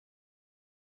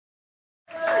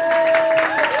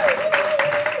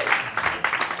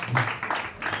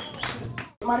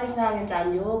My name's Marion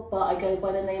Daniel, but I go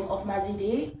by the name of Mazzy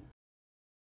Dee.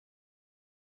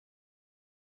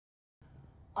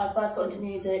 I first got into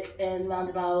music in around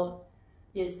about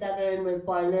year 7 with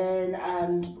violin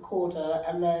and recorder,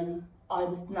 and then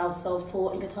I'm now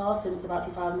self-taught in guitar since about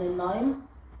 2009.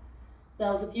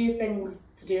 There was a few things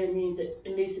to do in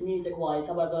lucid music-wise,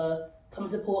 however,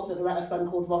 coming to Portsmouth, I met a friend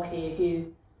called Rocky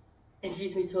who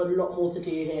introduced me to a lot more to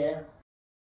do here.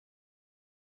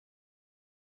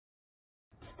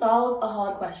 Style's a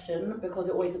hard question because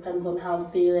it always depends on how I'm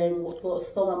feeling, what sort of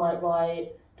song I might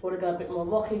write. Do I want to go a bit more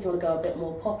rocky? Do I want to go a bit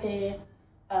more poppy?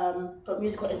 But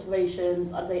musical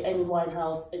inspirations, I'd say Amy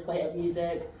Winehouse is great at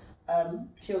music.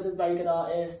 She was a very good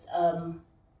artist.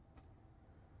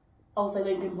 Also,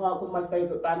 Linkin Park was my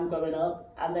favourite band growing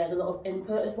up, and they had a lot of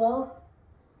input as well.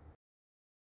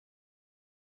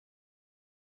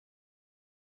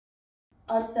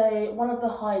 I'd say one of the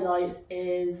highlights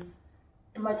is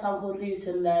in my town called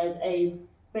Luton, there's a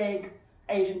big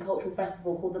Asian cultural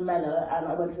festival called the Mela, and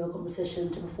I went through a competition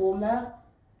to perform there.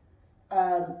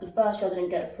 The first year I didn't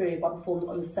get through, but I performed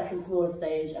on the second smaller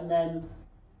stage, and then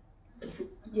the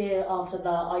year after that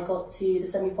I got to the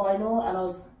semi-final, and I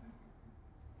was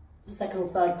the second or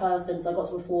third person, so I got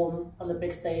to perform on the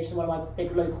big stage in one of my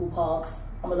big local parks.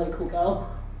 I'm a local girl.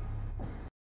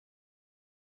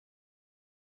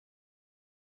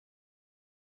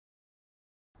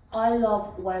 I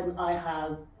love when I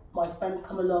have my friends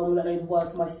come along that know the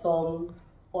words of my song,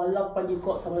 or I love when you've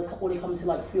got someone that's already come to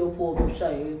like 3 or 4 of your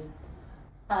shows,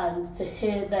 and to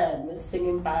hear them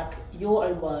singing back your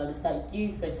own words that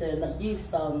you've written, that you've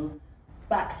sung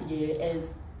back to you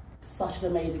is such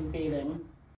an amazing feeling.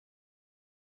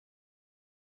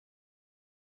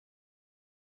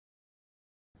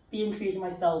 Being true to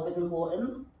myself is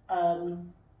important.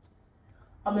 I'm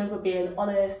known for being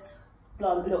honest,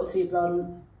 blunt, a little too blunt.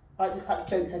 I like to crack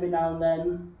jokes every now and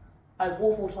then. I have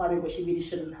awful timing, which you really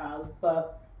shouldn't have,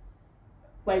 but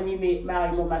when you meet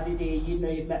Marion or Mazzy Dee, you know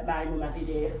you've met Marion or Mazzy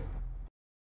Dee.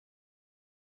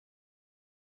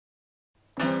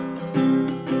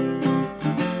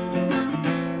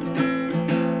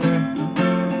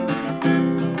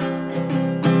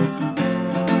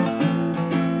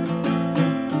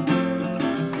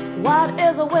 What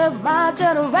is it with my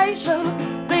generation?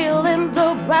 Feeling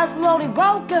depressed, lonely,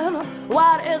 broken.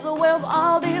 What is it with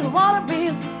all these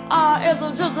wannabes? Or is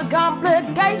it just a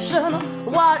complication?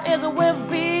 What is it with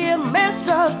being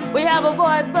misjudged? We have a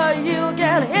voice but you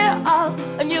can't hear us,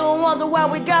 and you wonder where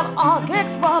we got our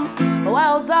kicks from.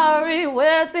 Well, sorry,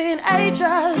 we're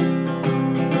teenagers.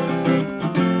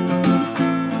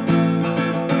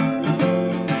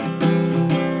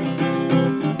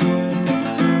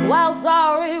 Well,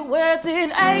 sorry, we're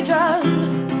teenagers.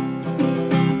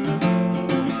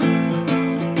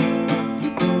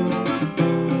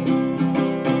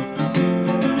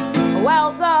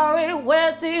 Well, sorry,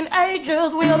 we're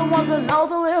teenagers. We're the ones that know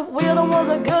to live. We're the ones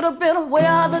that could have been.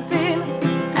 We're the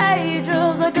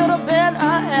teenagers that could have been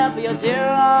a happier, dear,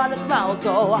 honest mouth.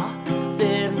 So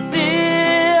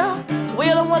sincere.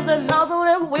 We're the ones that know to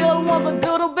live. We're the ones that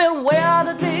could have been. We're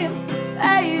the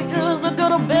teenagers that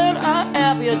could have been a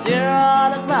happier, dear,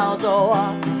 honest mouth. So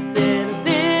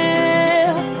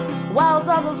sincere. While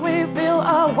sometimes we feel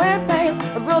a weird pain,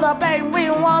 and feel the pain we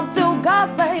want to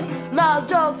cause pain, not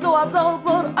just to ourselves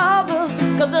but others.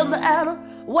 Cause in the end,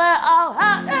 we're all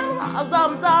hurting.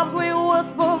 Sometimes we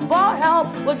whisper for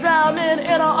help. We're drowning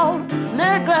in our own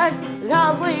neglect,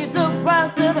 constantly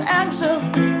depressed and anxious,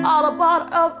 all a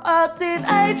part of a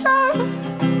teenager.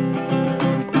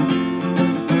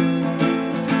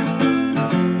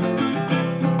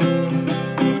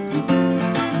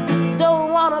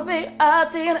 Wanna be a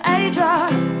teenager.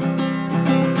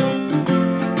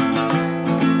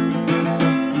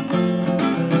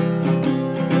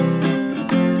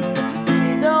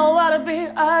 Still wanna be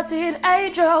a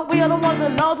teenager. We're the ones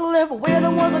that know to live. We're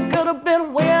the ones that could have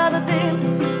been. We're the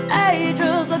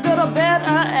teenagers that could have been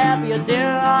a happier,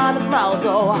 dear, honest mouth.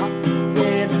 So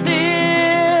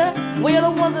sincere. We're the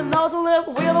ones that know to live.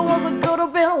 We're the ones that could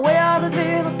have been. We're the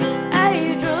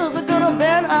teenagers that could have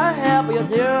been a happier,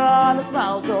 dear, honest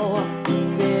mouth. So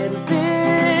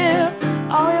sincere.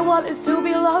 All we want is to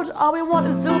be loved. All we want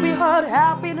is to be heard.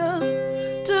 Happiness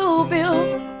to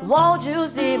feel. Won't you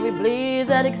see me, please,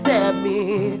 and accept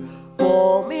me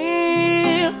for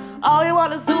me? All we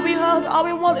want is to be heard. All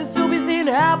we want is to be seen.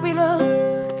 Happiness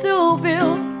to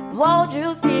feel. Won't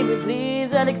you see me,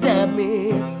 please, and accept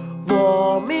me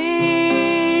for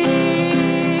me?